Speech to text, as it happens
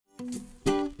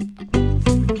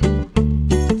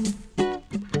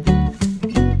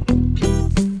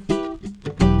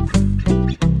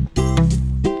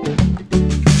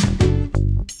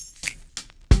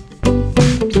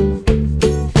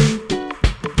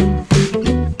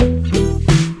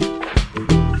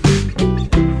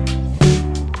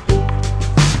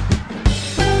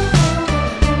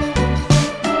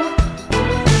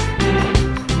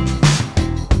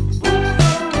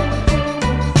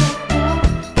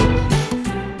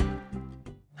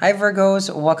Hi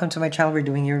Virgos, welcome to my channel. We're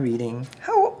doing your reading.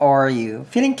 How are you?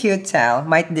 Feeling cute, Sal?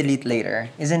 Might delete later.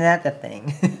 Isn't that the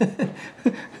thing?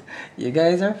 You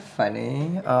guys are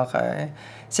funny. Okay.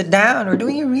 Sit down. We're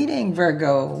doing your reading,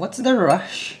 Virgo. What's the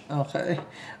rush? Okay.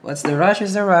 What's the rush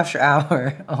is the rush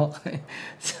hour. Okay.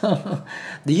 So,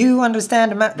 do you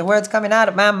understand the words coming out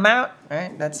of my mouth?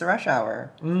 Right? That's the rush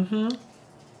hour.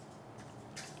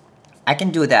 I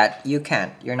can do that. You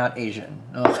can't. You're not Asian.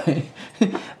 Okay.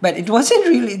 But it wasn't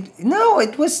really... No,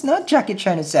 it was not Jackie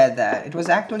Chan who said that. It was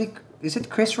actually... Is it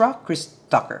Chris Rock? Chris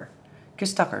Tucker.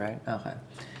 Chris Tucker, right? Okay.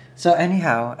 So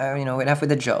anyhow, you know, enough with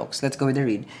the jokes. Let's go with the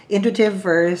read. Intuitive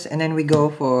first, and then we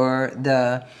go for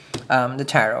the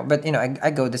tarot. But, you know, I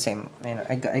go the same... You know,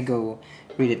 I go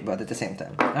read it both at the same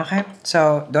time. Okay?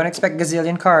 So, don't expect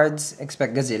gazillion cards.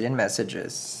 Expect gazillion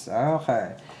messages.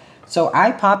 Okay. So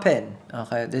I pop in.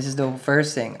 Okay, this is the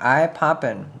first thing. I pop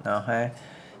in. Okay,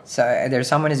 so there's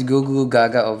someone is goo goo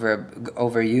gaga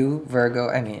over you, Virgo.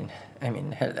 I mean,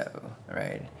 hello,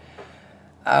 right?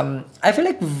 I feel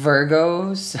like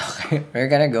Virgos. Okay, we're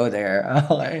gonna go there.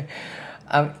 Okay,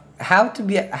 how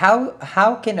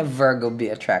can a Virgo be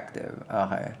attractive?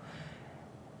 Okay,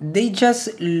 they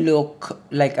just look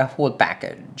like a whole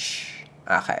package.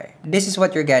 Okay, this is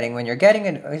what you're getting when you're getting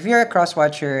it. If you're a cross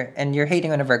watcher and you're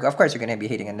hating on a Virgo, of course you're gonna be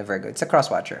hating on the Virgo. It's a cross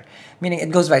watcher, meaning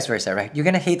it goes vice versa, right? You're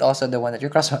gonna hate also the one that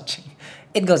you're cross watching.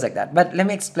 It goes like that. But let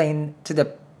me explain to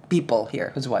the people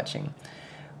here who's watching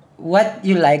what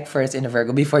you like first in a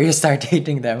Virgo before you start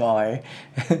hating them. Okay,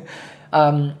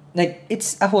 like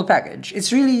it's a whole package.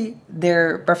 It's really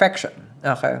their perfection.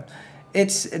 Okay,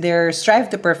 it's their strive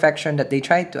to perfection that they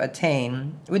try to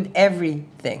attain with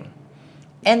everything.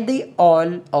 And they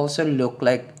all also look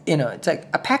like, you know, it's like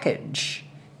a package.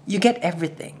 You get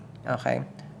everything, okay?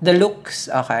 The looks,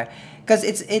 okay? Because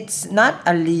it's not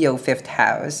a Leo 5th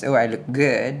house, oh, I look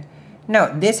good.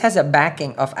 No, this has a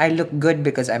backing of I look good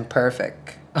because I'm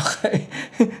perfect, okay?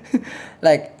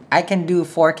 Like, I can do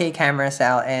 4K camera,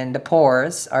 Sal, and the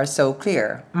pores are so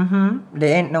clear.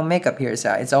 There ain't no makeup here,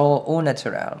 Sal. It's all au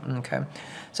natural, okay?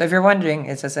 So if you're wondering,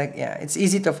 it's just like, yeah, it's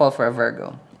easy to fall for a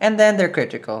Virgo. And then they're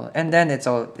critical. And then it's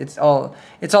all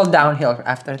downhill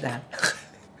after that.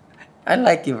 I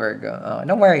like you, Virgo. Oh,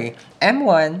 don't worry.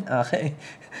 M1, okay.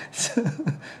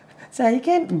 So you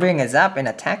can't bring us up and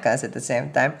attack us at the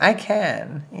same time. I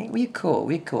can. We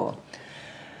cool.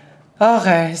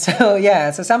 Okay, so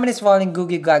yeah, so somebody's falling goo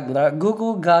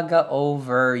goo gaga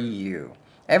over you.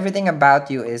 Everything about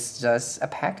you is just a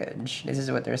package. This is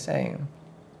what they're saying.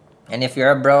 And if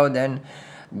you're a bro, then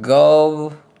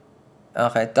go,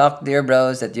 okay, talk to your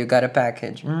bros that you got a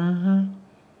package.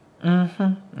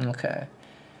 Okay.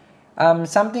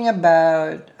 Something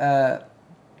about,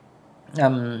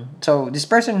 so this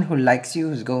person who likes you,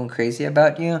 who's going crazy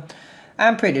about you,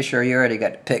 I'm pretty sure you already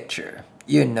got a picture.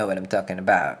 You know what I'm talking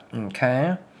about,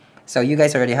 okay? So you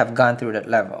guys already have gone through that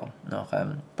level, okay?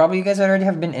 Probably you guys already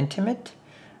have been intimate,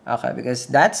 okay? Because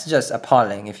that's just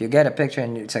appalling. If you get a picture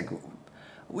and it's like,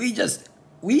 we just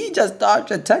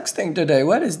started texting today.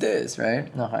 What is this, right?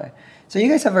 Okay. So you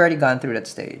guys have already gone through that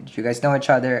stage. You guys know each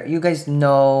other. You guys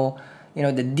know, you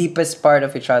know, the deepest part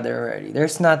of each other already.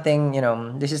 There's nothing, you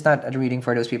know, this is not a reading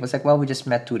for those people. It's like, well, we just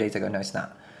met 2 days ago. No, it's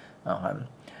not. Okay.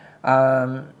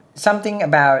 Something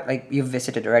about, like, you've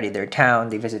visited already their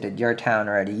town. They visited your town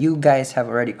already. You guys have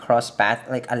already crossed paths,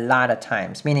 like, a lot of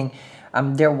times. Meaning,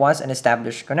 there was an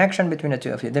established connection between the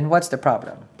two of you. Then what's the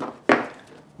problem?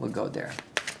 We'll go there.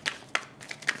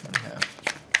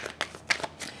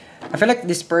 I feel like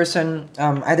this person,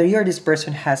 either you or this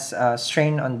person has a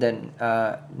strain on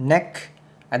the neck.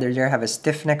 Either you have a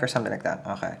stiff neck or something like that.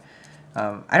 Okay.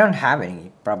 I don't have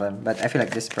any problem, but I feel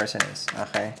like this person is.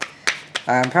 Okay.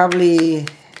 Probably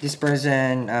this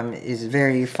person is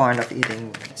very fond of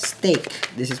eating steak.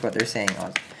 This is what they're saying.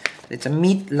 It's a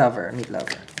meat lover.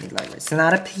 It's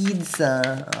not a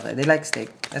pizza. Okay. They like steak.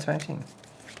 That's what I'm saying.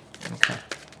 Okay.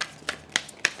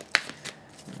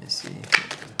 Let me see.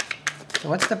 So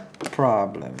what's the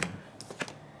problem?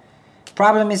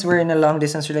 Problem is we're in a long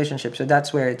distance relationship, so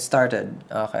that's where it started.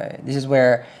 Okay, this is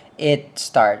where it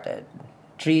started.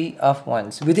 3 of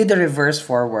Wands. We did the reverse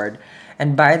forward,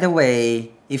 and by the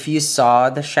way, if you saw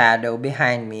the shadow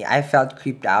behind me, I felt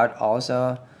creeped out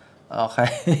also.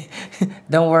 Okay.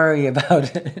 Don't worry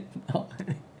about it.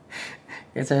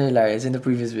 It's hilarious in the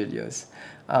previous videos.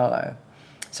 Okay.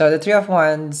 So the Three of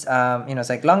Wands, it's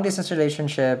like long distance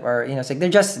relationship, or it's like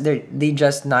they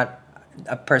just not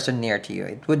a person near to you.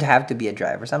 It would have to be a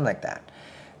drive or something like that.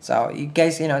 So you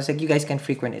guys, it's like you guys can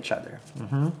frequent each other.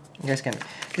 You guys can.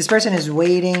 This person is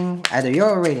waiting. Either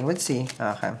you're waiting. Let's see.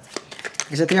 Okay.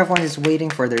 Because the Three of Wands is waiting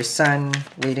for their son,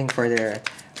 waiting for their,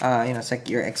 it's like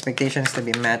your expectations to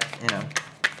be met.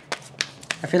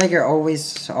 I feel like you're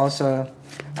always also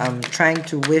trying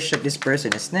to wish that this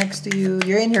person is next to you.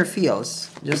 You're in your feels.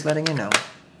 Just letting you know.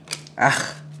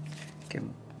 Ah, que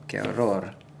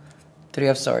horror. Three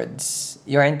of Swords.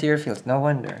 You're into your feels. No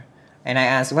wonder. And I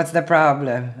asked, what's the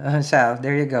problem? Sal,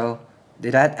 there you go.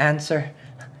 Did that answer?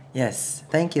 Yes.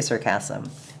 Thank you, sarcasm.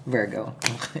 Virgo.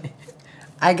 Okay.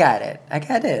 I got it.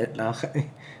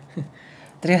 Okay.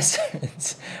 Three of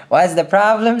Swords. What's the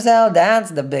problem, Sal?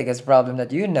 That's the biggest problem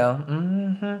that you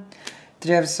know.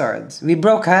 Three of Swords. We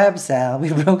broke up, Sal.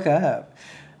 We broke up.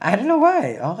 I don't know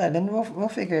why. Okay, then we'll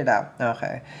figure it out.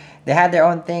 Okay. They had their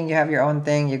own thing. You have your own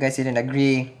thing. You guys didn't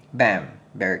agree. Bam.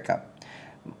 Break up.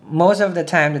 Most of the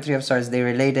time, the Three of Swords, they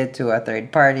related to a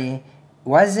third party.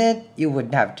 Was it? You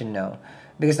would have to know.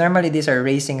 Because normally these are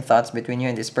racing thoughts between you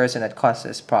and this person that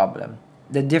causes problem.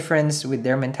 The difference with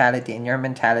their mentality and your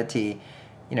mentality,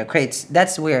 creates,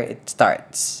 that's where it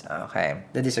starts. Okay.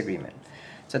 The disagreement.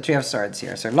 So Three of Swords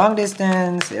here. So long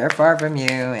distance, they're far from you,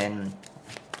 and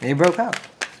they broke up.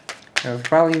 So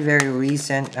probably very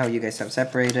recent how you guys have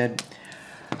separated.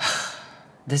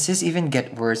 Does this even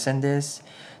get worse than this?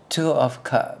 Two of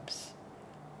Cups.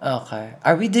 Okay.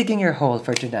 Are we digging your hole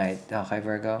for tonight? Okay,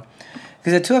 Virgo.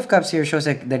 Because the Two of Cups here shows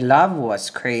like the love was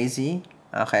crazy.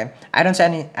 Okay. I don't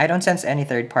sense any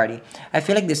third party. I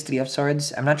feel like this Three of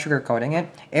Swords, I'm not sugarcoating it.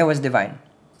 It was divine.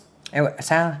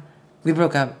 Sal, we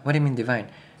broke up. What do you mean divine?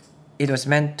 It was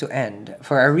meant to end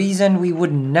for a reason we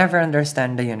would never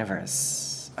understand the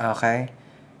universe. Okay.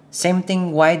 Same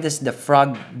thing. Why does the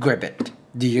frog grip it?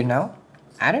 Do you know?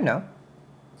 I don't know.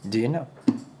 Do you know?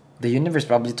 The universe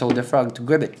probably told the frog to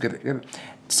grip it, grip it, grip it.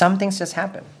 Something's just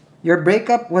happened. Your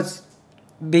breakup was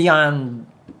beyond...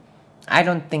 I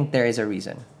don't think there is a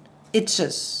reason. It's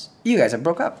just... You guys have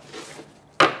broke up.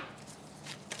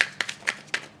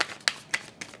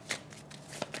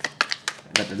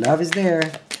 But the love is there.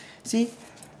 See?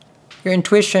 Your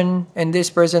intuition and this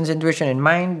person's intuition and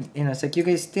mind, it's like you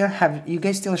guys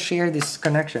still share this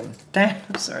connection. Damn,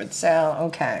 Swords, Sal,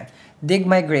 okay. Dig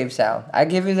my grave, Sal. I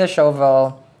give you the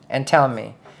shovel and tell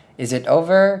me, is it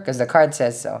over? Because the card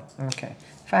says so. Okay,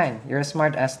 fine. You're a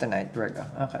smart ass tonight, Virgo.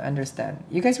 Okay, understand.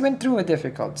 You guys went through a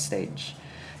difficult stage.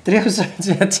 Three of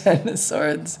Swords, Ten of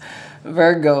Swords,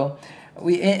 Virgo.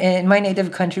 In my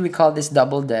native country, we call this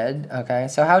double dead. Okay,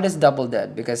 so how does double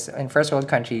dead? Because in first world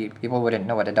country, people wouldn't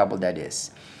know what a double dead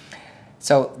is.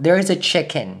 So there is a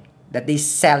chicken that they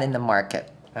sell in the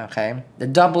market. Okay, the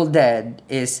double dead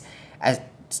is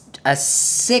a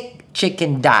sick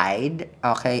chicken died,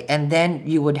 okay, and then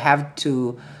you would have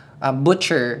to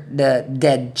butcher the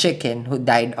dead chicken who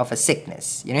died of a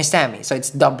sickness. You understand me? So it's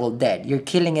double dead. You're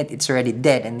killing it, it's already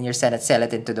dead, and you're going to sell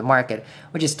it into the market,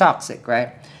 which is toxic,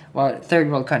 right? Well, third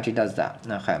world country does that,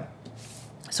 okay?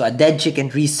 So a dead chicken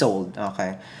resold,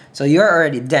 okay? So you're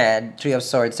already dead, Three of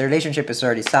Swords. The relationship is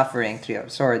already suffering, Three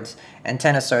of Swords. And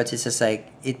Ten of Swords is just like,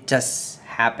 it just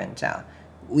happened, Sal.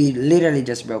 We literally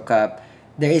just broke up.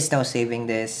 There is no saving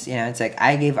this. It's like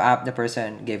I gave up, the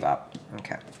person gave up.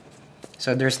 Okay.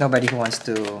 So there's nobody who wants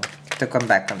to come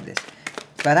back from this.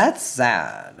 But that's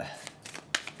sad.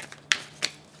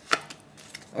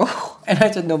 Oh, and I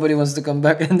thought nobody wants to come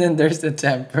back, and then there's the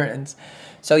Temperance.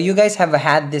 So you guys have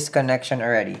had this connection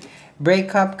already.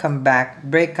 Break up, come back.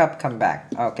 Break up, come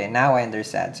back. Okay, now I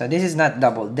understand. So this is not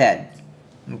double dead.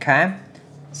 Okay?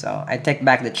 So I take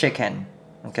back the chicken.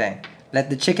 Okay. Let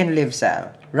the chicken live,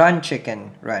 Sal. Run,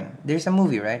 chicken, run. There's a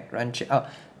movie, right?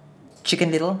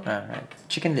 Chicken Little? Right.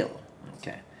 Chicken Little.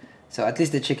 Okay. So at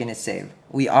least the chicken is saved.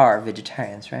 We are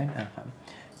vegetarians, right?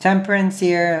 Temperance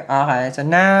here. Okay, so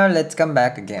now let's come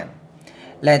back again.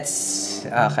 Let's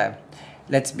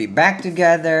be back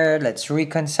together. Let's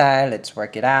reconcile. Let's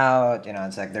work it out.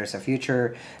 It's like there's a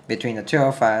future between the two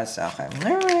of us. Okay.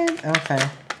 All right. Okay.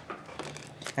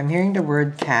 I'm hearing the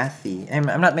word Kathy. I'm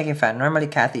not making fun. Normally,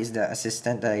 Kathy is the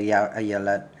assistant that I yell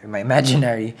at, my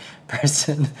imaginary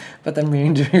person. But I'm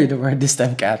hearing the word this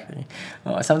time, Kathy.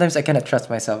 Sometimes I cannot trust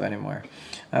myself anymore.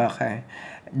 Okay.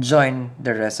 Join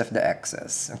the rest of the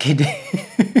exes. Okay.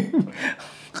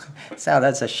 Sal,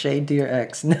 that's a shade to your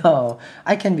ex. No,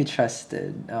 I can be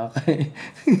trusted. Okay.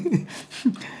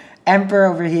 Emperor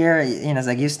over here, you know, it's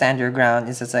like you stand your ground.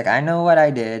 It's just like I know what I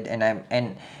did,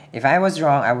 and if I was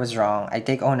wrong, I was wrong. I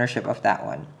take ownership of that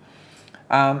one.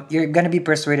 You're gonna be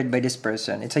persuaded by this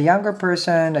person. It's a younger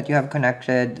person that you have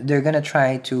connected. They're gonna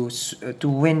try to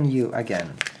win you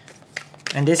again.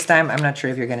 And this time, I'm not sure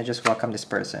if you're gonna just welcome this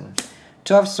person.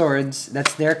 Two of Swords,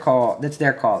 that's their call. That's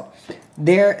their call.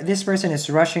 This person is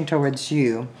rushing towards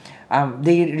you.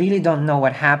 They really don't know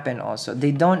what happened also.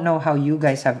 They don't know how you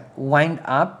guys have wind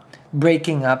up,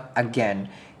 breaking up again.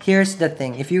 Here's the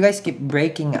thing. If you guys keep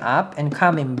breaking up and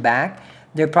coming back,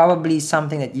 there probably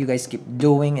something that you guys keep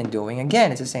doing and doing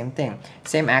again. It's the same thing.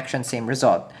 Same action, same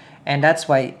result. And that's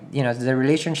why, you know, the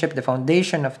relationship, the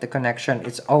foundation of the connection,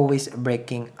 it's always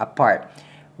breaking apart.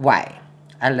 Why?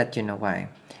 I'll let you know why.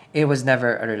 It was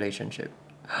never a relationship.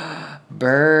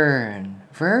 Burn.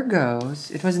 Virgos,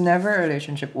 it was never a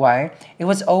relationship. Why? It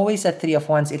was always a Three of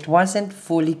Wands. It wasn't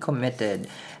fully committed.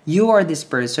 You or this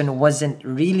person wasn't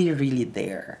really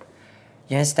there.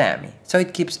 You understand me? So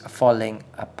it keeps falling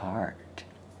apart.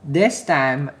 This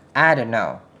time, I don't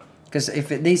know. Because if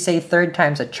they say third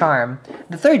time's a charm,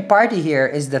 the third party here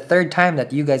is the third time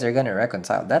that you guys are going to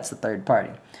reconcile. That's the third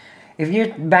party. If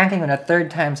you're banking on a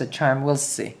third time's a charm, we'll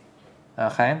see.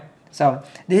 Okay? So,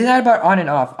 this is not about on and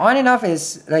off. On and off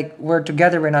is like, we're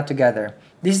together, we're not together.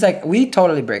 This is like, we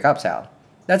totally break up, Sal.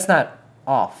 That's not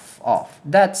off.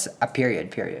 That's a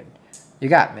period. You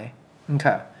got me?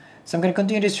 Okay. So, I'm going to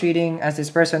continue this reading as this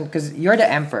person, because you're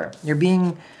the Emperor. You're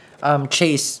being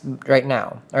chased right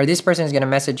now. Or this person is going to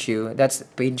message you. That's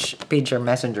page or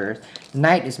messenger.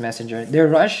 Knight is messenger. They're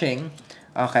rushing.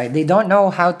 Okay. They don't know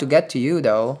how to get to you,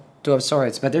 though. Two of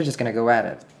Swords. But they're just going to go at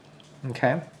it.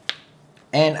 Okay.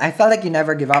 And I felt like you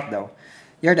never give up, though.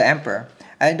 You're the Emperor.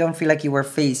 I don't feel like you were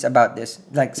faced about this.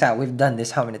 Like, Sal, we've done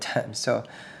this how many times? So,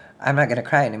 I'm not gonna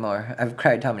cry anymore. I've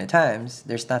cried how many times?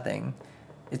 There's nothing.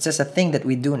 It's just a thing that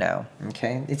we do now,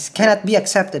 okay? It cannot be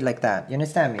accepted like that. You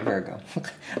understand me, Virgo?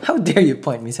 How dare you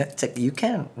point me? It's like, you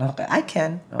can. Okay, I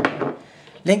can. Okay.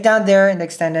 Link down there in the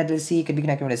extended. Let's see. You could be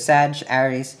connected with a Sag,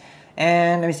 Aries.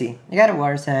 And let me see. You got a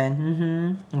water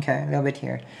sign. Okay, a little bit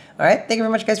here. Alright, thank you very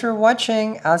much, guys, for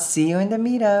watching. I'll see you in the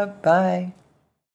meetup. Bye.